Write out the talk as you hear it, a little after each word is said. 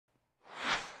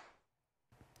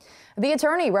The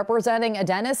attorney representing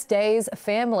Dennis Day's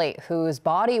family, whose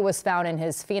body was found in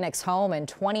his Phoenix home in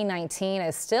 2019,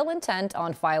 is still intent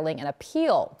on filing an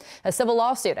appeal. A civil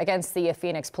lawsuit against the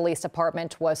Phoenix Police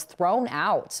Department was thrown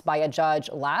out by a judge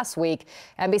last week.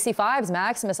 NBC5's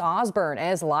Maximus Osborne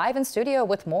is live in studio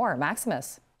with more.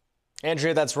 Maximus.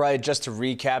 Andrea, that's right. Just to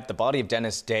recap, the body of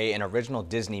Dennis Day, an original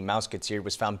Disney Mouseketeer,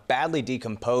 was found badly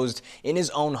decomposed in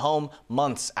his own home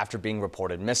months after being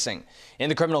reported missing. In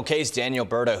the criminal case, Daniel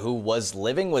Berta, who was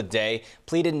living with Day,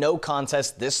 pleaded no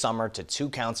contest this summer to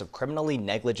 2 counts of criminally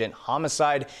negligent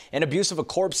homicide and abuse of a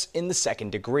corpse in the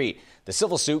 2nd degree. The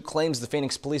civil suit claims the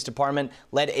Phoenix Police Department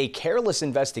led a careless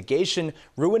investigation,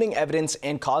 ruining evidence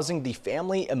and causing the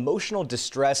family emotional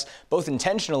distress, both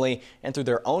intentionally and through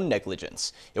their own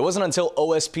negligence. It wasn't until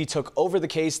OSP took over the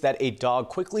case that a dog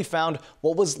quickly found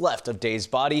what was left of Day's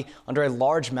body under a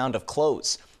large mound of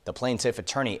clothes. The plaintiff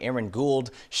attorney, Aaron Gould,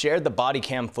 shared the body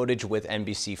cam footage with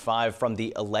NBC5 from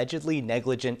the allegedly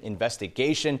negligent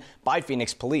investigation by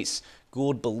Phoenix Police.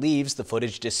 Gould believes the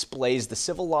footage displays the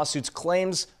civil lawsuit's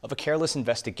claims of a careless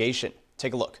investigation.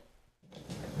 Take a look.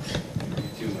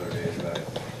 If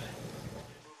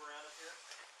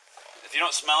you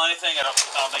don't smell anything, I don't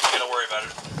think you got to worry about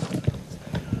it.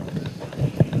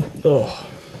 Oh.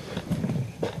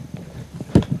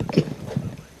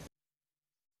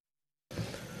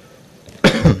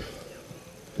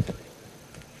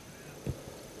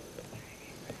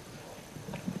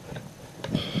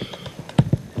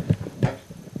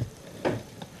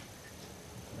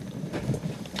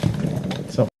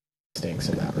 So stinks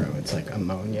in that room. It's like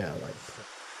ammonia.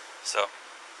 So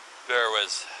there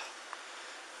was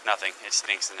nothing. It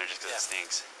stinks in there just because it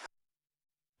stinks.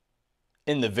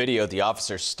 In the video, the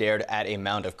officer stared at a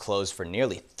mound of clothes for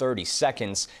nearly 30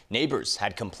 seconds. Neighbors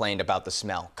had complained about the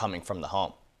smell coming from the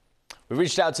home. We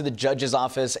reached out to the judge's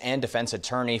office and defense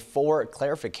attorney for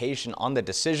clarification on the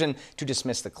decision to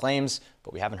dismiss the claims,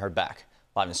 but we haven't heard back.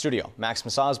 Live in studio,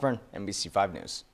 Maximus Osborne, NBC5 News.